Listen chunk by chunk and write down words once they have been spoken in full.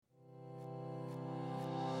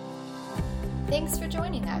Thanks for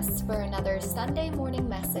joining us for another Sunday morning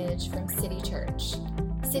message from City Church.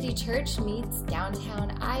 City Church meets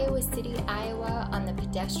downtown Iowa City, Iowa on the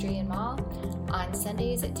Pedestrian Mall on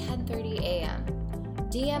Sundays at 10:30 a.m.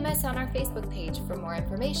 DM us on our Facebook page for more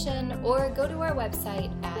information or go to our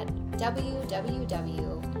website at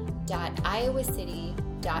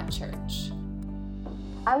www.iowacity.church.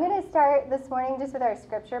 I'm going to start this morning just with our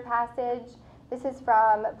scripture passage. This is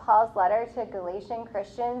from Paul's letter to Galatian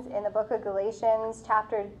Christians in the book of Galatians,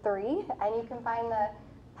 chapter 3, and you can find the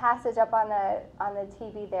passage up on the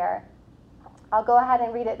TV there. I'll go ahead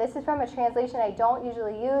and read it. This is from a translation I don't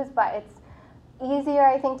usually use, but it's easier,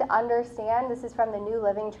 I think, to understand. This is from the New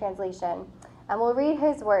Living Translation, and we'll read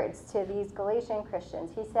his words to these Galatian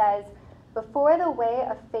Christians. He says, "Before the way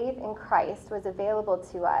of faith in Christ was available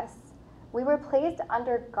to us, we were placed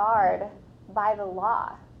under guard by the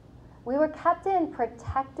law. We were kept in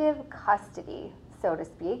protective custody, so to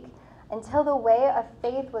speak, until the way of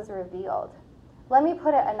faith was revealed. Let me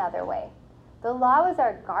put it another way. The law was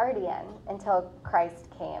our guardian until Christ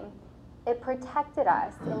came. It protected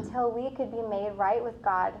us until we could be made right with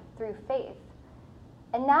God through faith.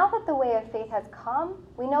 And now that the way of faith has come,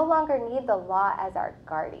 we no longer need the law as our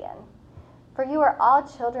guardian. For you are all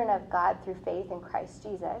children of God through faith in Christ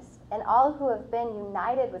Jesus, and all who have been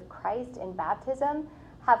united with Christ in baptism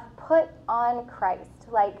have put on Christ,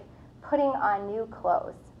 like putting on new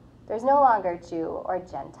clothes. There's no longer Jew or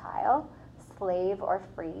Gentile, slave or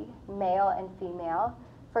free, male and female,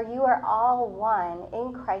 for you are all one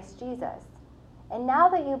in Christ Jesus. And now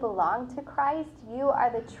that you belong to Christ, you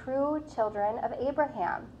are the true children of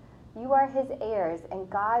Abraham. You are his heirs, and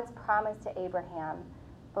God's promise to Abraham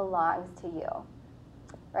belongs to you."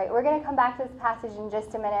 Right, we're going to come back to this passage in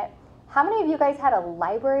just a minute. How many of you guys had a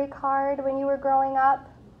library card when you were growing up?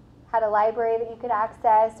 Had a library that you could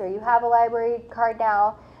access, or you have a library card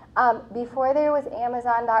now? Before there was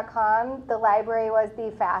Amazon.com, the library was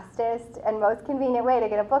the fastest and most convenient way to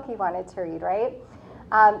get a book you wanted to read, right?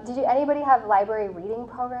 Anybody have library reading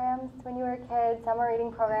programs when you were a kid? Summer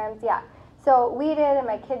reading programs? Yeah. So we did, and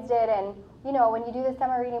my kids did, and you know, when you do the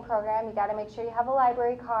summer reading program, you got to make sure you have a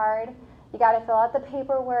library card. You got to fill out the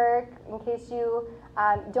paperwork in case you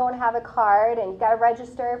don't have a card, and you got to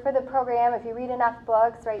register for the program. If you read enough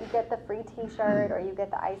books, right, you get the free T-shirt or you get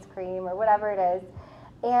the ice cream or whatever it is.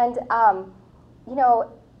 And you know,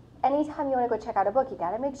 anytime you want to go check out a book, you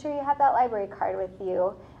got to make sure you have that library card with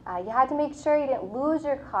you. You had to make sure you didn't lose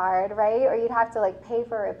your card, right, or you'd have to like pay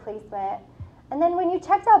for a replacement. And then when you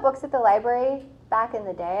checked out books at the library back in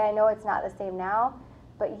the day, I know it's not the same now,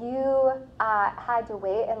 but you had to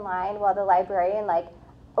wait in line while the librarian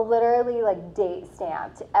literally date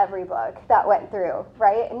stamped every book that went through,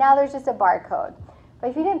 right? And now there's just a barcode.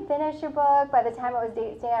 But if you didn't finish your book by the time it was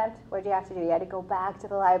date stamped, what did you have to do? You had to go back to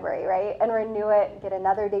the library, right, and renew it, get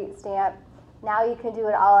another date stamp. Now you can do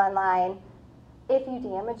it all online. If you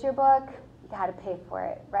damage your book, you got to pay for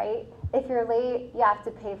it, right? If you're late, you have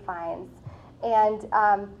to pay fines. And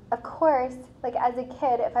of course, as a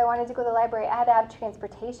kid, if I wanted to go to the library, I had to have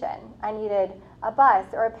transportation. I needed a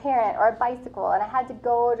bus or a parent or a bicycle, and I had to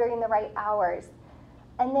go during the right hours.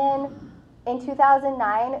 And then in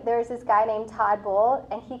 2009, there was this guy named Todd Bull,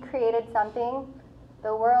 and he created something,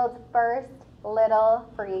 the world's first little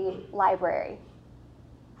free library.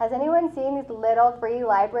 Has anyone seen these little free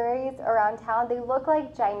libraries around town? They look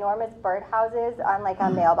like ginormous birdhouses on a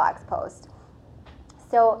mailbox post.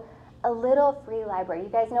 So a little free library. You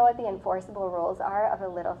guys know what the enforceable rules are of a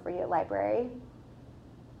little free library?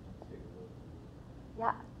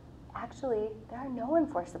 Yeah, actually, there are no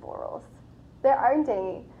enforceable rules. There aren't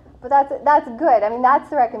any, but that's good. I mean, that's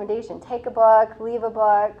the recommendation. Take a book, leave a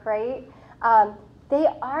book, right? They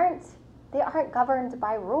aren't governed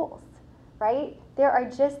by rules, right? There are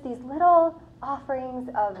just these little offerings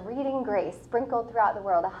of reading grace sprinkled throughout the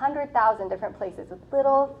world, 100,000 different places with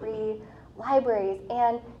little free libraries,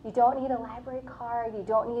 and you don't need a library card, you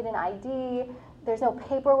don't need an ID, there's no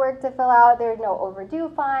paperwork to fill out, there's no overdue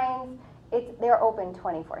fines, they're open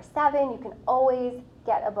 24/7, you can always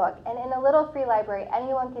get a book. And in a little free library,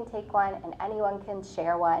 anyone can take one and anyone can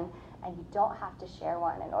share one, and you don't have to share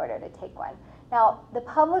one in order to take one. Now, the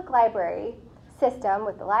public library system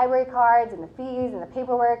with the library cards and the fees and the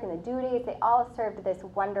paperwork and the duties, they all served this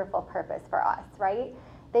wonderful purpose for us, right?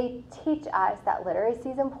 They teach us that literacy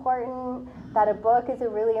is important, that a book is a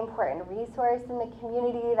really important resource in the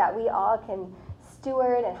community that we all can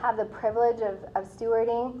steward and have the privilege of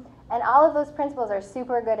stewarding. And all of those principles are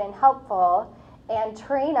super good and helpful and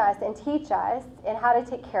train us and teach us in how to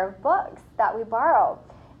take care of books that we borrow.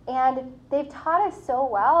 And they've taught us so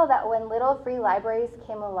well that when little free libraries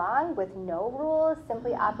came along with no rules,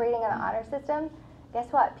 simply operating on an honor system,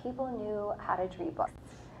 guess what? People knew how to treat books.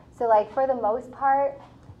 So like for the most part,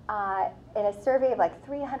 in a survey of like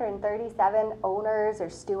 337 owners or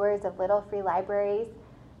stewards of little free libraries,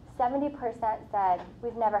 70% said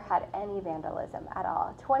we've never had any vandalism at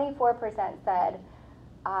all. 24% said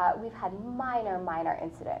we've had minor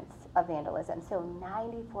incidents of vandalism. So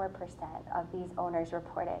 94% of these owners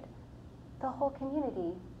reported the whole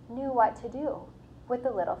community knew what to do with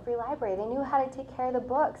the little free library. They knew how to take care of the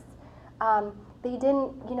books. They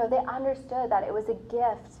didn't, they understood that it was a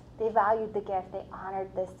gift. They valued the gift. They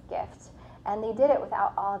honored this gift. And they did it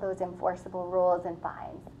without all those enforceable rules and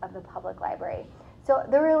fines of the public library. So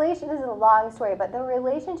this is a long story, but the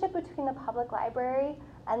relationship between the public library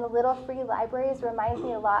and the little free libraries reminds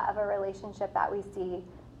me a lot of a relationship that we see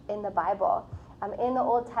in the Bible. In the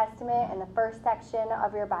Old Testament, in the first section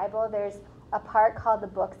of your Bible, there's a part called the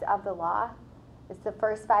Books of the Law. It's the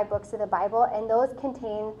first 5 books of the Bible, and those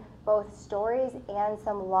contain both stories and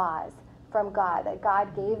some laws from God that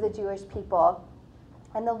God gave the Jewish people.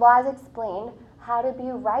 And the laws explain how to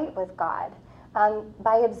be right with God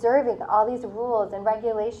by observing all these rules and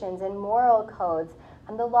regulations and moral codes.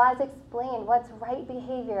 And the laws explain what's right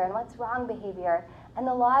behavior and what's wrong behavior. And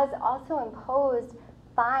the laws also imposed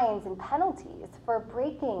fines and penalties for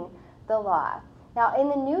breaking the law. Now, in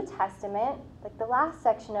the New Testament, like the last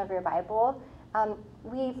section of your Bible,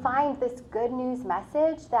 we find this good news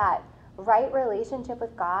message that right relationship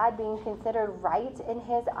with God, being considered right in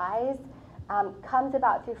his eyes, comes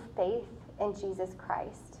about through faith in Jesus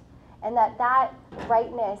Christ. And that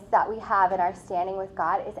rightness that we have in our standing with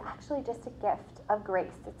God is actually just a gift of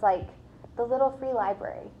grace. It's like the little free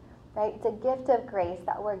library, right? It's a gift of grace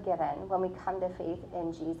that we're given when we come to faith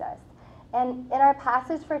in Jesus. And in our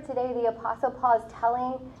passage for today, the Apostle Paul is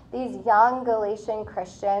telling these young Galatian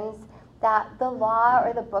Christians that the law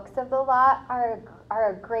or the books of the law are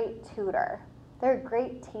a great tutor. They're a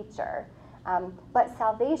great teacher. But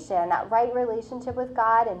salvation, that right relationship with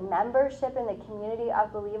God and membership in the community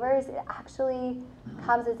of believers, it actually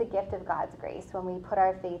comes as a gift of God's grace when we put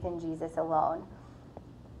our faith in Jesus alone.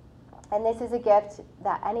 And this is a gift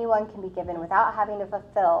that anyone can be given without having to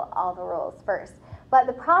fulfill all the rules first. But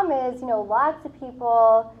the problem is, lots of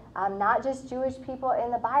people, not just Jewish people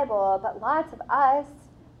in the Bible, but lots of us,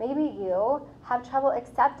 maybe you, have trouble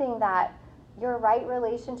accepting that your right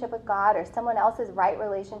relationship with God or someone else's right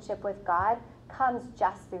relationship with God comes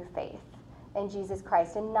just through faith in Jesus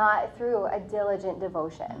Christ and not through a diligent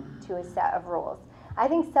devotion to a set of rules. I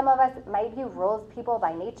think some of us might be rules people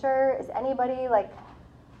by nature. Is anybody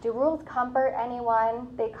do rules comfort anyone?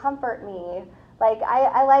 They comfort me.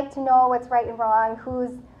 I like to know what's right and wrong,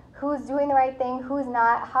 who's doing the right thing, who's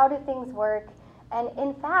not, how do things work. And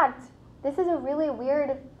in fact, this is a really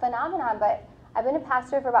weird phenomenon, but I've been a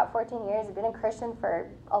pastor for about 14 years. I've been a Christian for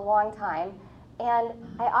a long time. And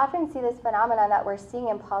I often see this phenomenon that we're seeing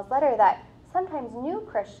in Paul's letter that sometimes new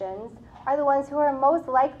Christians are the ones who are most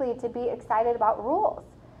likely to be excited about rules.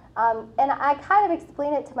 And I kind of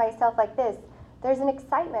explain it to myself like this. There's an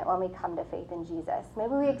excitement when we come to faith in Jesus.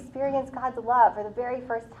 Maybe we experience God's love for the very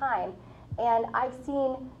first time. And I've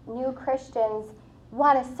seen new Christians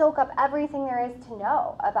want to soak up everything there is to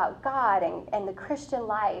know about God and the Christian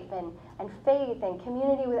life and faith and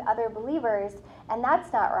community with other believers. And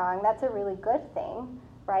that's not wrong. That's a really good thing,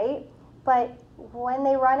 right? But when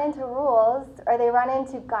they run into rules or they run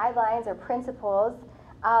into guidelines or principles,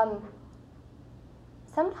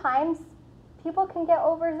 sometimes people can get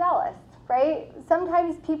overzealous, right?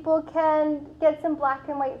 Sometimes people can get some black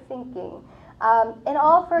and white thinking. And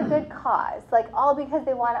all for a good cause, all because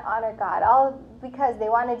they want to honor God, all because they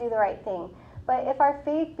want to do the right thing. But if our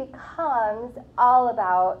faith becomes all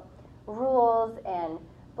about rules and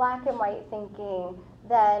black and white thinking,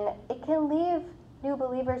 then it can leave new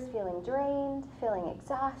believers feeling drained, feeling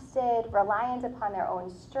exhausted, reliant upon their own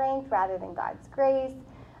strength rather than God's grace.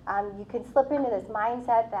 You can slip into this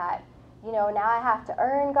mindset that, now I have to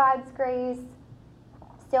earn God's grace.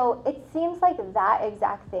 So it seems like that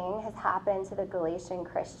exact thing has happened to the Galatian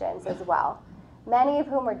Christians as well, many of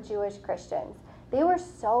whom were Jewish Christians. They were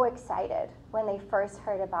so excited when they first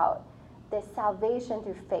heard about this salvation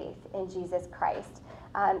through faith in Jesus Christ.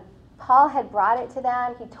 Paul had brought it to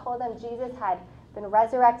them. He told them Jesus had been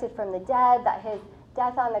resurrected from the dead, that his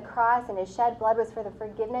death on the cross and his shed blood was for the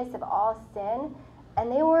forgiveness of all sin.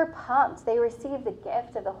 And they were pumped. They received the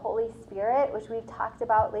gift of the Holy Spirit, which we've talked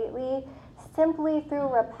about lately, simply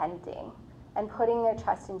through repenting and putting their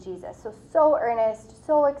trust in Jesus. So earnest,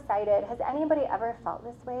 so excited. Has anybody ever felt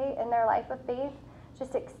this way in their life of faith?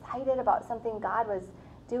 Just excited about something God was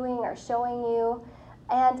doing or showing you.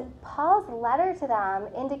 And Paul's letter to them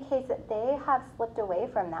indicates that they have slipped away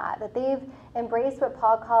from that they've embraced what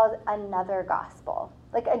Paul calls another gospel,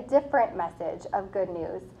 like a different message of good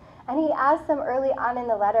news. And he asks them early on in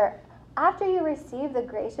the letter, after you receive the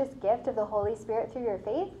gracious gift of the Holy Spirit through your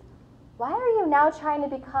faith, why are you now trying to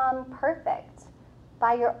become perfect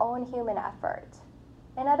by your own human effort?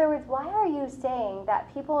 In other words, why are you saying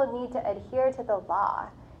that people need to adhere to the law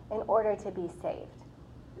in order to be saved?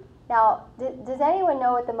 Now, does anyone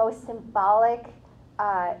know what the most symbolic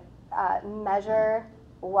measure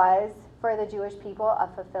was for the Jewish people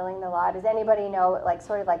of fulfilling the law? Does anybody know, like,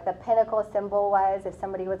 sort of like the pinnacle symbol was if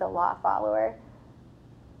somebody was a law follower?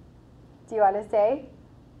 Do you want to say?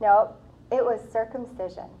 No, it was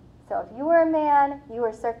circumcision. So if you were a man, you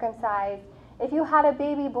were circumcised. If you had a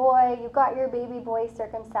baby boy, you got your baby boy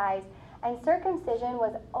circumcised. And circumcision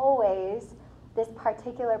was always this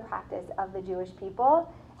particular practice of the Jewish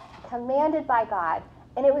people, commanded by God.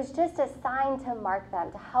 And it was just a sign to mark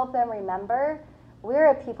them, to help them remember,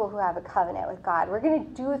 we're a people who have a covenant with God. We're going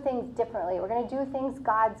to do things differently. We're going to do things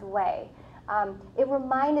God's way. It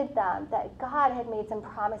reminded them that God had made some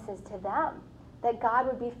promises to them, that God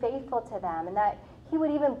would be faithful to them, and that he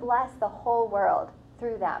would even bless the whole world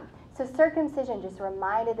through them. So circumcision just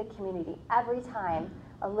reminded the community every time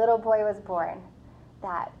a little boy was born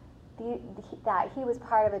that he was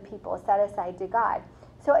part of a people set aside to God.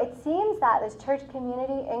 So it seems that this church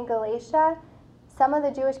community in Galatia, some of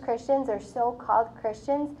the Jewish Christians, or so-called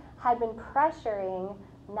Christians, had been pressuring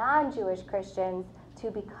non-Jewish Christians to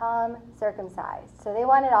become circumcised. So they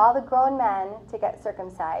wanted all the grown men to get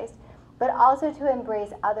circumcised, but also to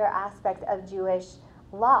embrace other aspects of Jewish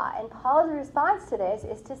law. And Paul's response to this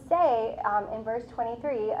is to say in verse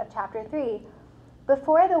 23 of chapter 3,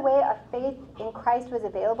 before the way of faith in Christ was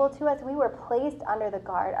available to us, we were placed under the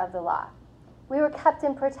guard of the law. We were kept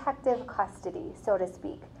in protective custody, so to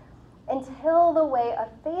speak, until the way of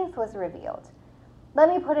faith was revealed. Let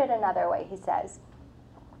me put it another way, he says.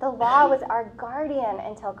 The law was our guardian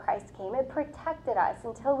until Christ came. It protected us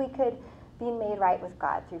until we could be made right with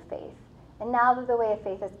God through faith. And now that the way of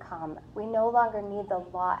faith has come, we no longer need the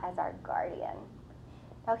law as our guardian.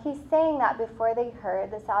 Now he's saying that before they heard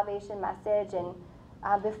the salvation message, and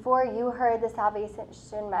before you heard the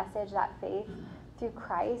salvation message, that faith through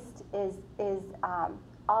Christ is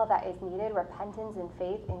all that is needed, repentance and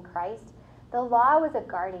faith in Christ. The law was a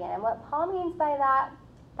guardian. And what Paul means by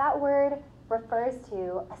that word refers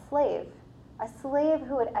to a slave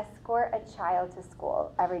who would escort a child to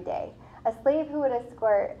school every day, a slave who would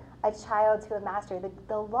escort a child to a master.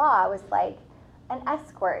 The law was like an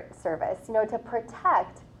escort service, to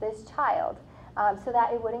protect this child so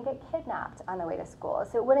that it wouldn't get kidnapped on the way to school,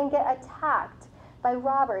 so it wouldn't get attacked by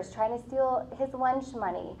robbers trying to steal his lunch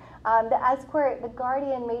money. The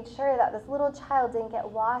guardian made sure that this little child didn't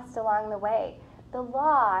get lost along the way. The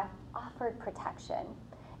law offered protection.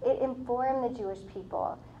 It informed the Jewish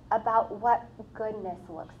people about what goodness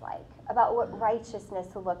looks like, about what righteousness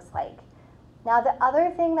looks like. Now, the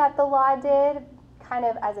other thing that the law did, kind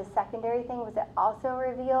of as a secondary thing, was it also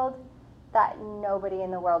revealed that nobody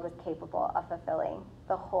in the world was capable of fulfilling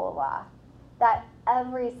the whole law. That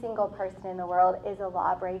every single person in the world is a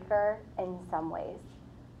lawbreaker in some ways.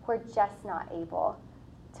 We're just not able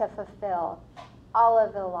to fulfill all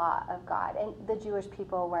of the law of God, and the Jewish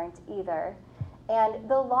people weren't either. And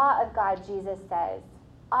the law of God, Jesus says,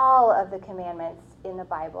 all of the commandments in the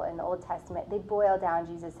Bible, in the Old Testament, they boil down,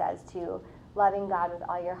 Jesus says, to loving God with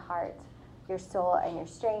all your heart, your soul, and your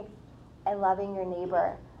strength, and loving your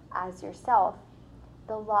neighbor as yourself.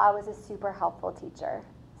 The law was a super helpful teacher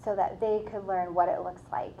so that they could learn what it looks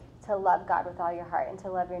like to love God with all your heart and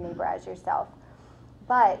to love your neighbor as yourself.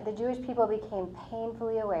 But the Jewish people became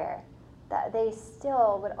painfully aware that they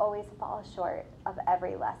still would always fall short of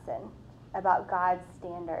every lesson about God's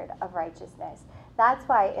standard of righteousness. That's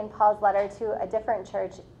why in Paul's letter to a different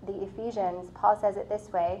church, the Ephesians, Paul says it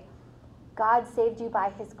this way: God saved you by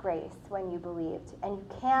his grace when you believed, and you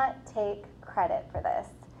can't take credit for this.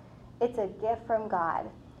 It's a gift from God.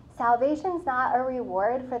 Salvation's not a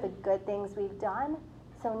reward for the good things we've done,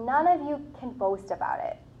 so none of you can boast about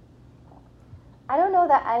it. I don't know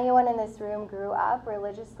that anyone in this room grew up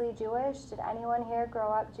religiously Jewish. Did anyone here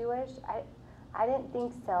grow up Jewish? I didn't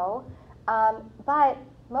think so. But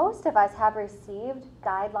most of us have received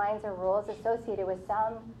guidelines or rules associated with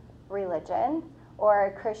some religion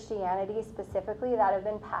or Christianity specifically that have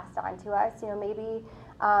been passed on to us. Maybe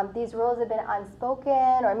these rules have been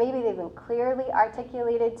unspoken, or maybe they've been clearly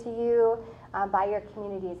articulated to you by your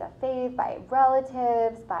communities of faith, by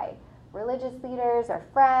relatives, by religious leaders or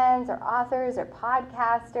friends or authors or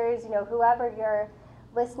podcasters, whoever you're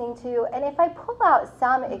listening to. And if I pull out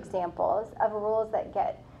some examples of rules that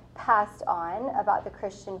get passed on about the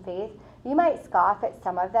Christian faith, you might scoff at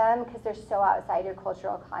some of them because they're so outside your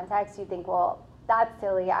cultural context. You think, well, that's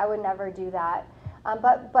silly. I would never do that.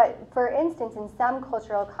 But for instance, in some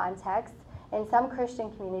cultural contexts, in some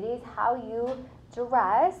Christian communities, how you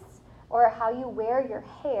dress or how you wear your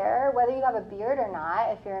hair, whether you have a beard or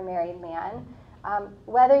not, if you're a married man,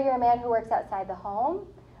 whether you're a man who works outside the home,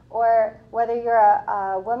 or whether you're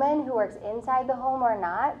a woman who works inside the home or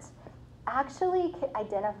not, actually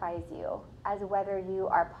identifies you as whether you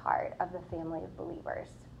are part of the family of believers.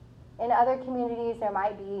 In other communities, there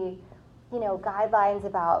might be, guidelines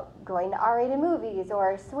about going to R-rated movies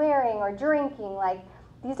or swearing or drinking. Like,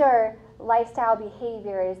 these are lifestyle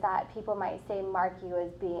behaviors that people might say mark you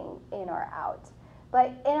as being in or out.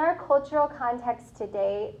 But in our cultural context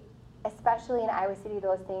today, especially in Iowa City,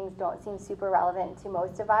 those things don't seem super relevant to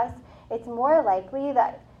most of us. It's more likely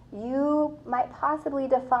that you might possibly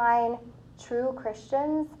define true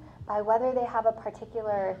Christians by whether they have a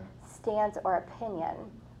particular stance or opinion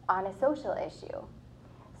on a social issue.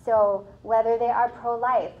 So whether they are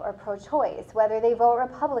pro-life or pro-choice, whether they vote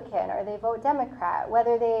Republican or they vote Democrat,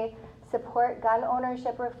 whether they support gun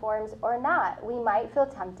ownership reforms or not, we might feel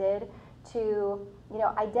tempted to,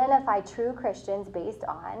 identify true Christians based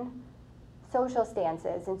on social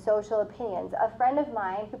stances and social opinions. A friend of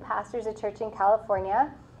mine who pastors a church in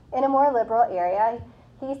California in a more liberal area,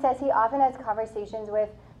 he says he often has conversations with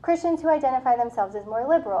Christians who identify themselves as more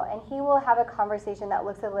liberal, and he will have a conversation that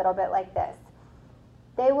looks a little bit like this.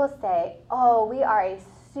 They will say, oh, we are a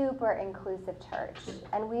super inclusive church,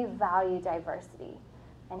 and we value diversity.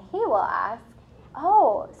 And he will ask,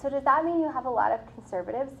 oh, so does that mean you have a lot of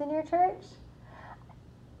conservatives in your church?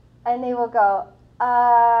 And they will go,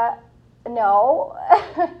 no,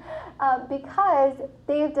 because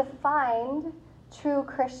they've defined true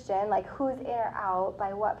Christian, like who's in or out,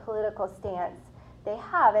 by what political stance they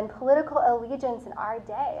have. And political allegiance in our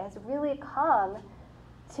day has really come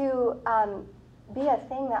to be a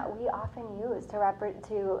thing that we often use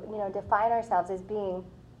to define ourselves as being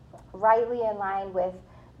rightly in line with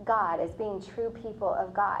God, as being true people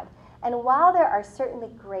of God. And while there are certainly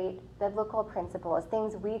great biblical principles,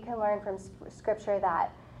 things we can learn from Scripture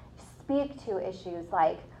that speak to issues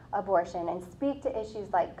like abortion and speak to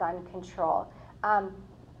issues like gun control,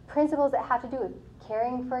 principles that have to do with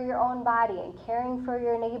caring for your own body and caring for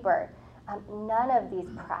your neighbor, none of these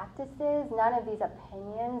practices, none of these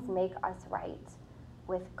opinions make us right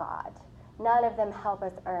with God. None of them help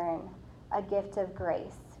us earn a gift of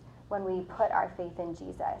grace when we put our faith in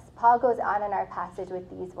Jesus. Paul goes on in our passage with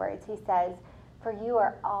these words. He says, "For you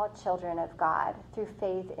are all children of God through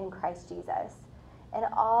faith in Christ Jesus. And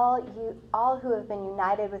all who have been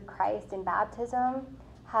united with Christ in baptism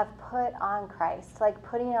have put on Christ," like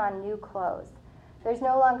putting on new clothes. There's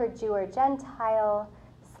no longer Jew or Gentile,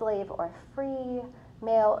 slave or free,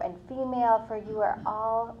 male and female, for you are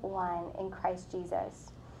all one in Christ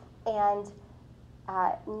Jesus. And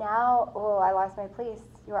now, I lost my place.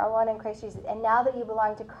 You are all one in Christ Jesus. And now that you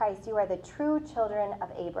belong to Christ, you are the true children of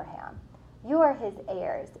Abraham. You are his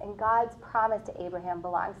heirs, and God's promise to Abraham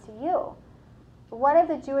belongs to you. One of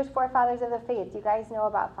the Jewish forefathers of the faith, you guys know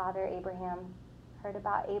about Father Abraham, heard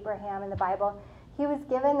about Abraham in the Bible. He was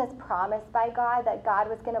given this promise by God that God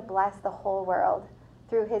was going to bless the whole world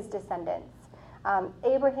through his descendants.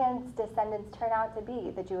 Abraham's descendants turn out to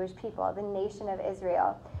be the Jewish people, the nation of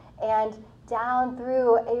Israel. And down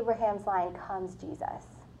through Abraham's line comes Jesus,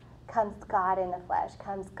 comes God in the flesh,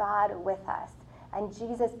 comes God with us. And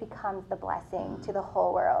Jesus becomes the blessing to the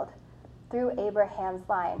whole world through Abraham's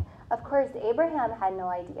line. Of course, Abraham had no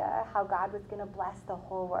idea how God was going to bless the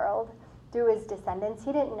whole world through his descendants.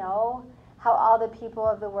 He didn't know how all the people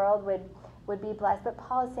of the world would be blessed. But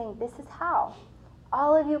Paul is saying, this is how.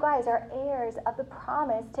 All of you guys are heirs of the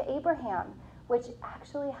promise to Abraham, which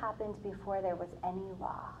actually happened before there was any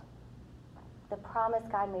law. The promise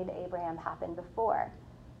God made to Abraham happened before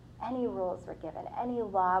any rules were given, any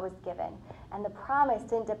law was given. And the promise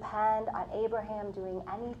didn't depend on Abraham doing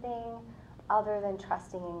anything other than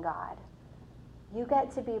trusting in God. You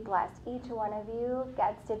get to be blessed. Each one of you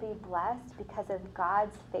gets to be blessed because of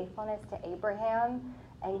God's faithfulness to Abraham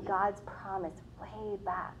and God's promise way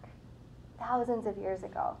back, thousands of years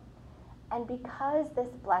ago. And because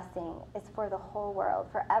this blessing is for the whole world,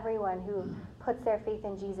 for everyone who puts their faith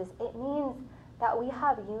in Jesus, it means that we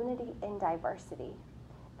have unity in diversity.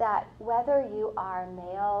 That whether you are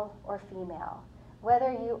male or female,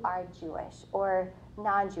 whether you are Jewish or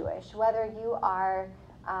non-Jewish, whether you are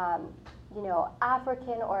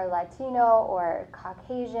African or Latino or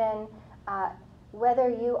Caucasian, Whether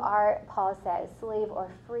you are, Paul says, slave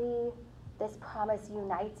or free, this promise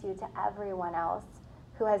unites you to everyone else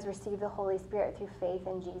who has received the Holy Spirit through faith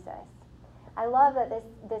in Jesus. I love that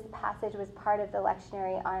this passage was part of the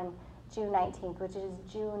lectionary on June 19th, which is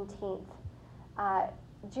Juneteenth.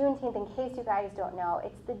 Juneteenth, in case you guys don't know,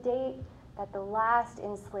 it's the date that the last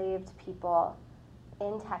enslaved people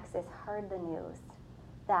in Texas heard the news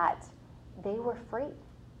that they were free,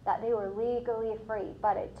 that they were legally free.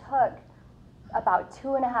 But it took about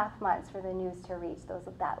 2.5 months for the news to reach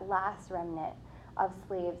that last remnant of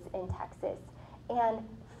slaves in Texas. And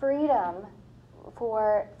freedom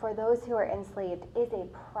for those who are enslaved is a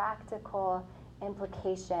practical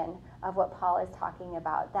implication of what Paul is talking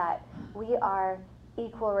about, that we are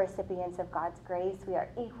equal recipients of God's grace. We are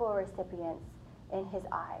equal recipients in his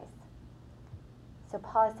eyes. So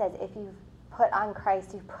Paul says, if you've put on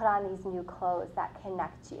Christ, you've put on these new clothes that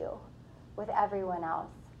connect you with everyone else.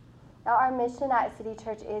 Now, our mission at City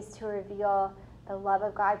Church is to reveal the love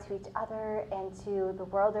of God to each other and to the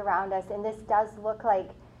world around us. And this does look like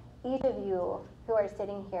each of you who are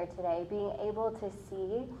sitting here today being able to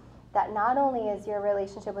see that not only is your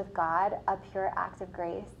relationship with God a pure act of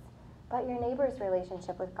grace, but your neighbor's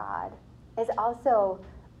relationship with God is also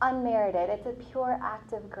unmerited. It's a pure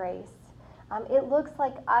act of grace. It looks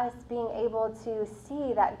like us being able to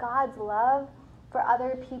see that God's love for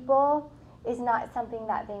other people is not something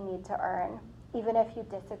that they need to earn, even if you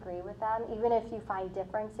disagree with them, even if you find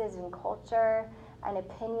differences in culture and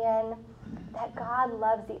opinion, that God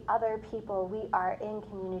loves the other people we are in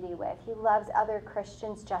community with. He loves other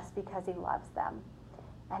Christians just because he loves them.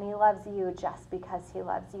 And he loves you just because he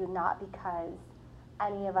loves you, not because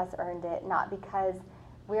any of us earned it, not because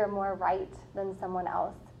we're more right than someone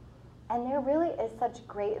else. And there really is such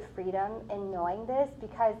great freedom in knowing this,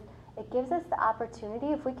 because it gives us the opportunity,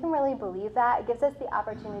 if we can really believe that, it gives us the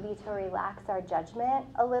opportunity to relax our judgment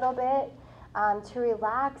a little bit, to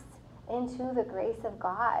relax into the grace of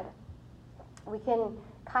God. We can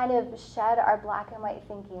kind of shed our black and white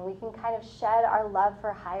thinking. We can kind of shed our love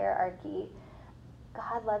for hierarchy.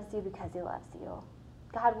 God loves you because he loves you.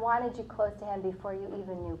 God wanted you close to him before you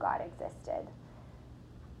even knew God existed.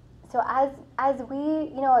 So as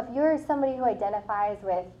we, if you're somebody who identifies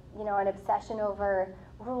with, an obsession over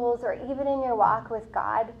rules, or even in your walk with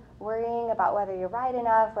God, worrying about whether you're right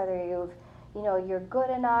enough, whether you're good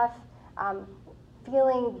enough,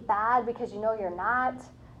 feeling bad because you're not,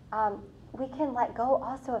 we can let go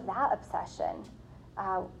also of that obsession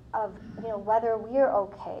of whether we're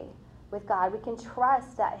okay with God. We can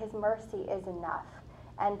trust that his mercy is enough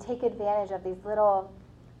and take advantage of these little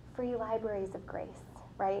free libraries of grace,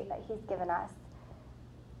 right, that he's given us.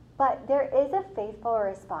 But there is a faithful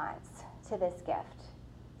response to this gift.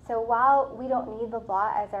 So while we don't need the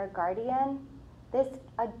law as our guardian,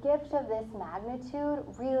 a gift of this magnitude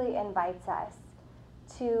really invites us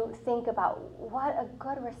to think about what a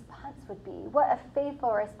good response would be, what a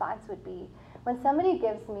faithful response would be. When somebody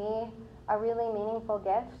gives me a really meaningful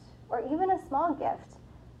gift, or even a small gift,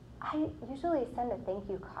 I usually send a thank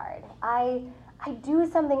you card. I do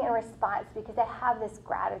something in response because I have this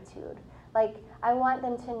gratitude. Like, I want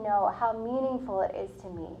them to know how meaningful it is to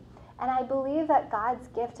me. And I believe that God's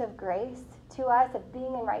gift of grace to us, of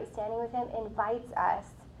being in right standing with him, invites us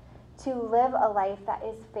to live a life that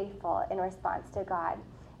is faithful in response to God.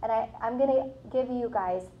 And I'm going to give you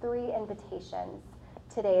guys 3 invitations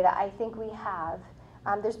today that I think we have.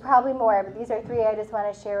 There's probably more, but these are 3 I just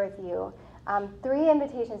want to share with you. 3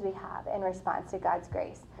 invitations we have in response to God's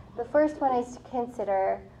grace. The first one is to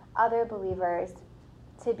consider other believers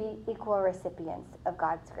to be equal recipients of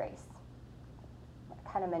God's grace.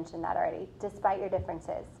 I kind of mentioned that already, despite your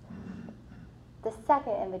differences. The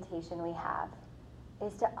second invitation we have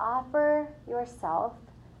is to offer yourself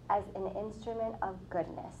as an instrument of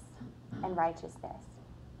goodness and righteousness.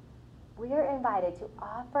 We are invited to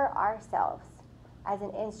offer ourselves as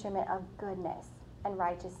an instrument of goodness and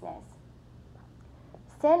righteousness.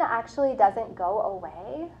 Sin actually doesn't go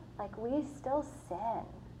away. Like, we still sin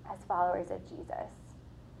as followers of Jesus.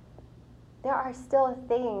 There are still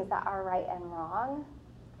things that are right and wrong.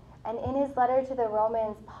 And in his letter to the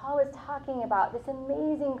Romans, Paul is talking about this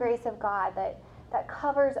amazing grace of God that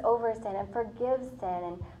covers over sin and forgives sin,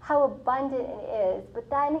 and how abundant it is. But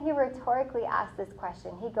then he rhetorically asks this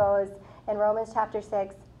question. He goes in Romans chapter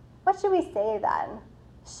 6, what should we say then?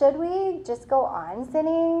 Should we just go on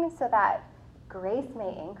sinning so that grace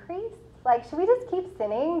may increase? Like, should we just keep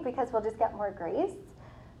sinning because we'll just get more grace?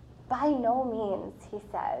 By no means, he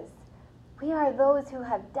says. We are those who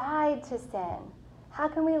have died to sin. How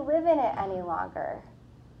can we live in it any longer?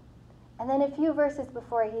 And then a few verses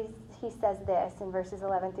before he says this, in verses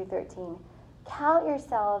 11 through 13, Count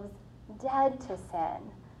yourselves dead to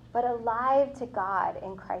sin, but alive to God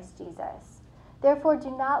in Christ Jesus. Therefore,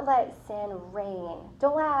 do not let sin reign.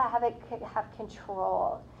 Don't have it have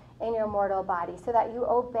control in your mortal body so that you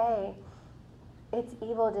obey its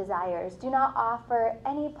evil desires. Do not offer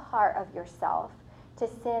any part of yourself to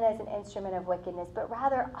sin as an instrument of wickedness, but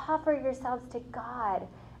rather offer yourselves to God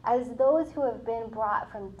as those who have been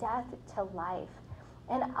brought from death to life,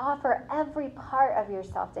 and offer every part of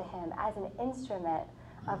yourself to him as an instrument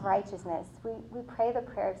of righteousness. We pray the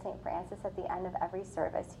prayer of St. Francis at the end of every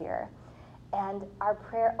service here. And our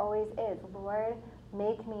prayer always is, Lord,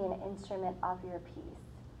 make me an instrument of your peace.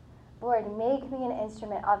 Lord, make me an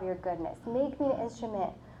instrument of your goodness. Make me an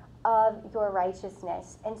instrument of your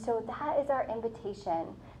righteousness. And so that is our invitation,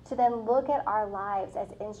 to then look at our lives as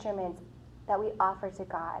instruments that we offer to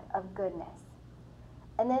God of goodness.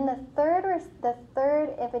 And then the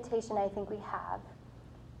third invitation I think we have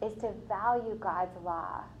is to value God's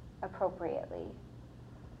law appropriately.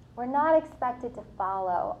 We're not expected to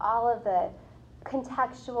follow all of the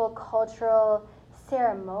contextual, cultural,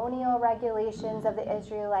 ceremonial regulations of the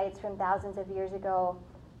Israelites from thousands of years ago,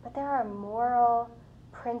 but there are moral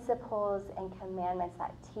principles and commandments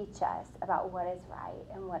that teach us about what is right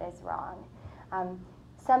and what is wrong.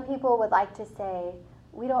 Some people would like to say,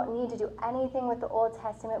 we don't need to do anything with the Old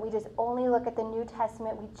Testament. We just only look at the New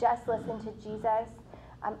Testament. We just listen to Jesus.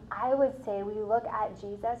 I would say we look at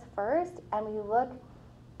Jesus first, and we look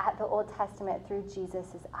at the Old Testament through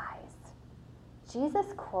Jesus' eyes. Jesus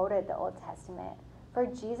quoted the Old Testament. For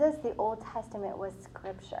Jesus, the Old Testament was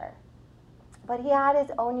scripture. But he had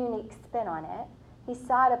his own unique spin on it. He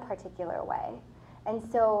saw it a particular way. And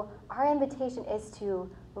so our invitation is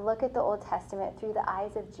to look at the Old Testament through the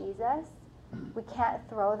eyes of Jesus. We can't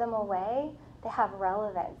throw them away. They have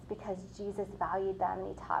relevance because Jesus valued them and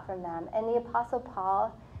he taught from them. And the Apostle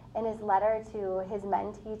Paul, in his letter to his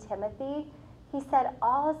mentee Timothy, he said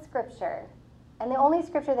all scripture, and the only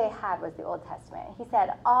scripture they had was the Old Testament. He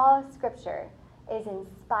said all scripture is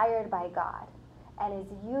inspired by God and is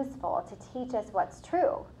useful to teach us what's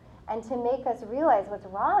true and to make us realize what's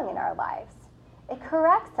wrong in our lives. It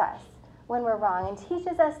corrects us when we're wrong and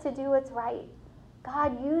teaches us to do what's right.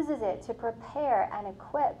 God uses it to prepare and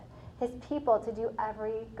equip his people to do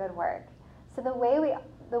every good work. So the way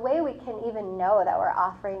we can even know that we're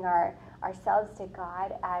offering ourselves to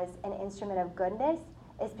God as an instrument of goodness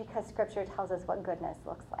is because Scripture tells us what goodness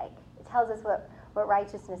looks like. It tells us what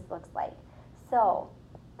righteousness looks like. So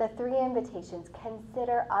the three invitations: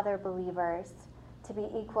 consider other believers to be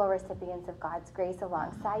equal recipients of God's grace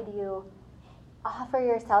alongside you. Offer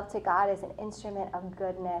yourself to God as an instrument of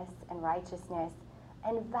goodness and righteousness,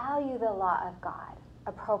 and value the law of God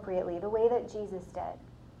appropriately, the way that Jesus did.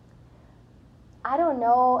 I don't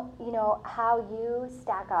know, how you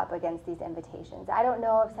stack up against these invitations. I don't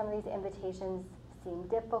know if some of these invitations seem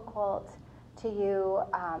difficult to you.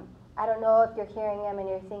 I don't know if you're hearing them and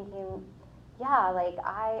you're thinking, yeah,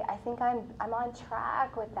 I think I'm on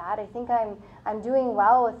track with that. I think I'm doing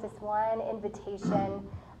well with this one invitation.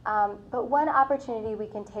 But one opportunity we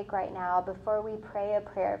can take right now before we pray a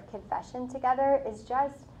prayer of confession together is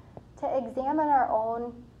just to examine our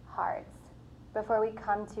own hearts before we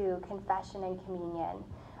come to confession and communion.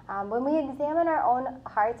 When we examine our own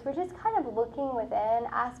hearts, we're just kind of looking within,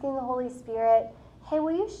 asking the Holy Spirit, hey,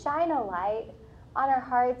 will you shine a light on our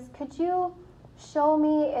hearts? Could you show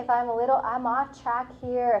me if I'm off track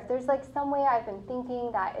here, if there's some way I've been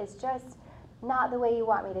thinking that is just not the way you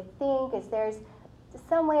want me to think, if there's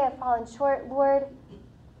some way I've fallen short, Lord,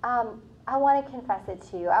 I want to confess it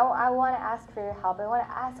to you. I want to ask for your help. I want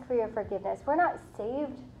to ask for your forgiveness. We're not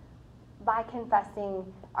saved by confessing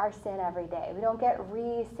our sin every day. We don't get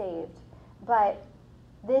re-saved. But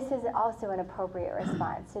this is also an appropriate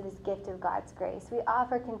response to this gift of God's grace. We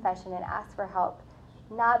offer confession and ask for help,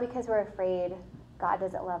 not because we're afraid God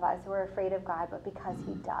doesn't love us, we're afraid of God, but because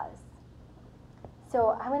he does.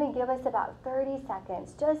 So I'm going to give us about 30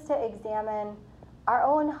 seconds just to examine our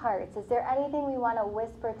own hearts. Is there anything we want to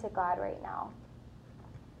whisper to God right now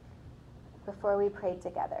before we pray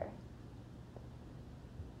together?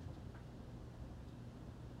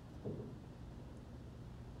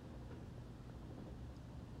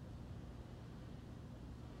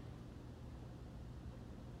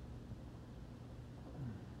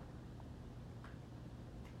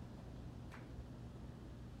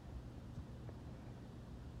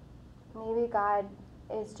 Maybe God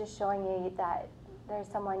is just showing you that there's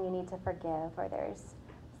someone you need to forgive, or there's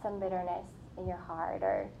some bitterness in your heart,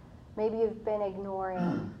 or maybe you've been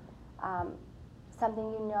ignoring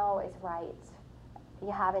something you know is right.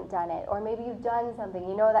 You haven't done it. Or maybe you've done something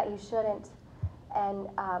you know that you shouldn't, and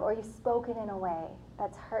or you've spoken in a way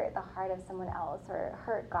that's hurt the heart of someone else or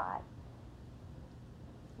hurt God.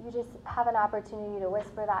 You just have an opportunity to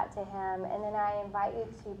whisper that to him, and then I invite you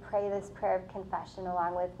to pray this prayer of confession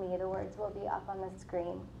along with me. The words will be up on the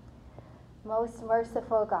screen. Most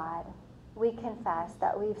merciful God, we confess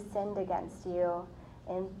that we've sinned against you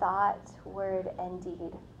in thought, word, and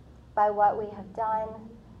deed, by what we have done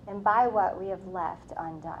and by what we have left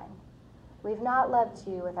undone. We've not loved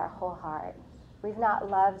you with our whole heart. We've not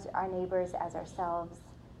loved our neighbors as ourselves.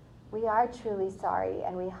 We are truly sorry,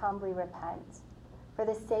 and we humbly repent. For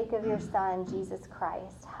the sake of your Son, Jesus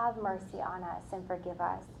Christ, have mercy on us and forgive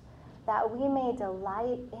us, that we may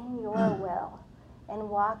delight in your will and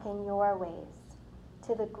walk in your ways,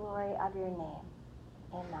 to the glory of your name.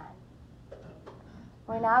 Amen.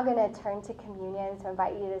 We're now going to turn to communion, so I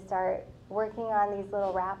invite you to start working on these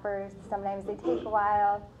little wrappers. Sometimes they take a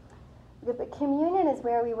while. But communion is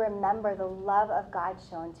where we remember the love of God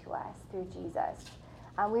shown to us through Jesus.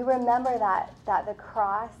 We remember that the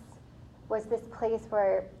cross was this place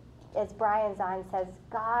where, as Brian Zahn says,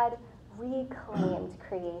 God reclaimed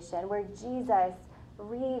creation, where Jesus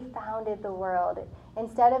refounded the world.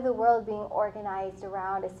 Instead of the world being organized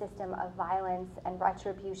around a system of violence and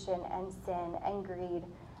retribution and sin and greed,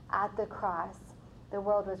 at the cross, the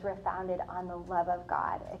world was refounded on the love of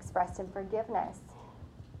God, expressed in forgiveness.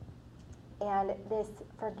 And this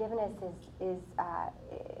forgiveness is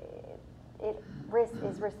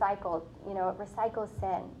recycled. You know, it recycles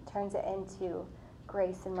sin, turns it into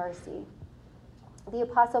grace and mercy. The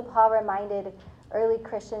Apostle Paul reminded early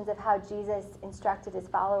Christians of how Jesus instructed his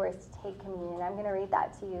followers to take communion. I'm going to read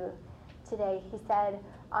that to you today. He said,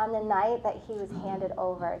 on the night that he was handed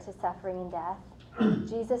over to suffering and death,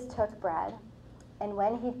 Jesus took bread, and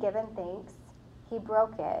when he'd given thanks, he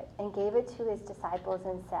broke it and gave it to his disciples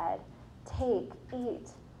and said, take,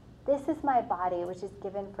 eat. This is my body, which is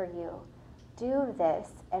given for you. Do this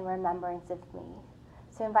in remembrance of me.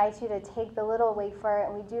 So I invite you to take the little wafer,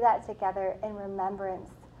 and we do that together in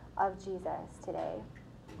remembrance of Jesus today.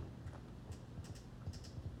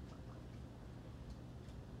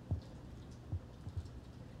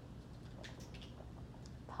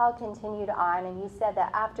 Paul continued on, and he said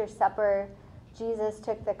that after supper, Jesus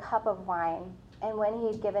took the cup of wine, and when he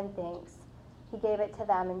had given thanks, he gave it to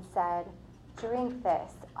them and said, drink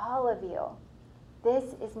this, all of you.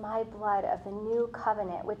 This is my blood of the new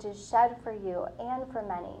covenant, which is shed for you and for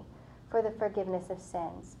many, for the forgiveness of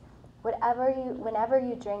sins. Whenever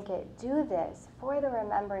you drink it, do this for the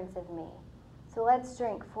remembrance of me. So let's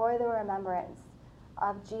drink for the remembrance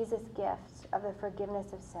of Jesus' gift of the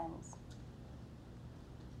forgiveness of sins.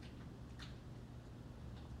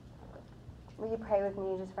 Will you pray with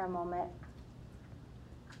me just for a moment?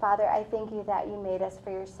 Father, I thank you that you made us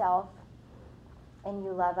for yourself and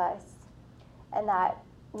you love us. And that,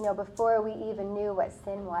 you know, before we even knew what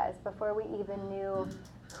sin was, before we even knew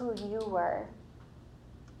who you were,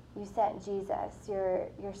 you sent Jesus,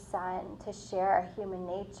 your son, to share our human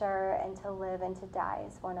nature and to live and to die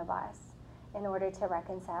as one of us in order to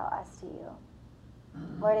reconcile us to you.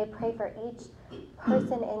 Lord, I pray for each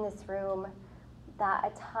person in this room that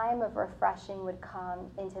a time of refreshing would come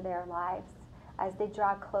into their lives as they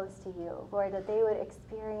draw close to you. Lord, that they would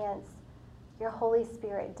experience your Holy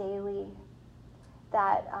Spirit daily,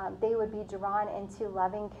 that they would be drawn into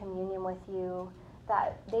loving communion with you,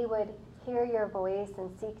 that they would hear your voice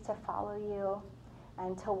and seek to follow you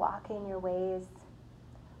and to walk in your ways.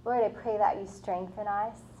 Lord, I pray that you strengthen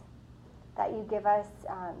us, that you give us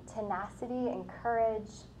tenacity and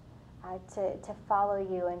courage to follow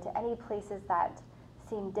you into any places that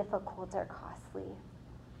seem difficult or costly.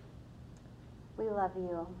 We love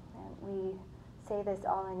you, and we say this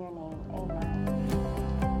all in your name. Amen.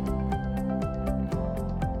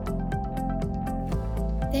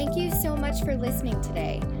 Thank you so much for listening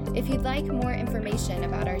today. If you'd like more information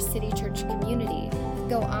about our City Church community,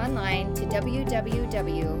 go online to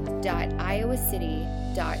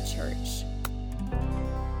www.iowacity.church.